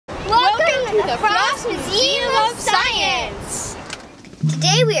to the Frost Museum of Science!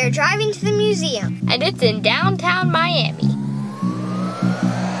 Today we are driving to the museum. And it's in downtown Miami.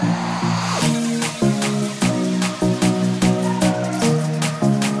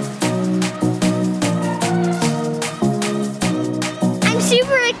 I'm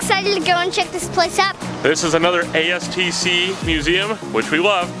super excited to go and check this place out. This is another ASTC museum, which we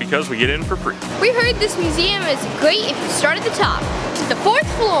love because we get in for free. We heard this museum is great if you start at the top, to the 4th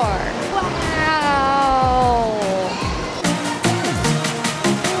floor. Wow!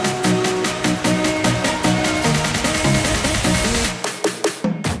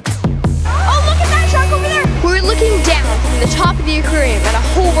 Oh, look at that shark over there! We're looking down from the top of the aquarium at a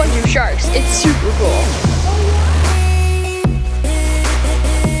whole bunch of sharks. It's super cool.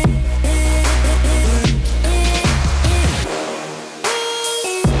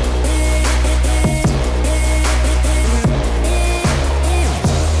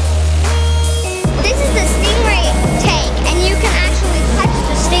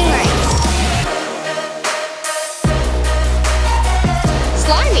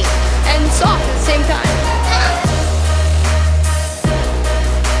 Slimy and soft at the same time.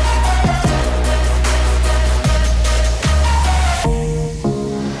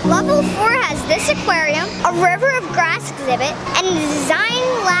 Level 4 has this aquarium, a river of grass exhibit, and a design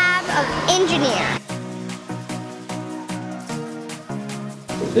lab of engineer.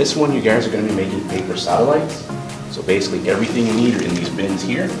 For this one, you guys are going to be making paper satellites. So basically everything you need are in these bins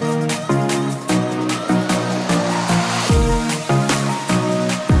here.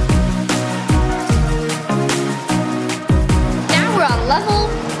 Level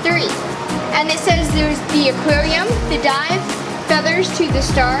 3, and it says there's the aquarium, the dive, feathers to the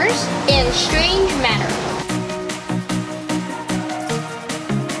stars, and strange matter.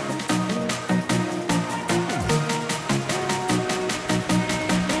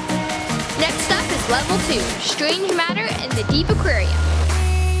 Next up is level 2, strange matter and the deep aquarium.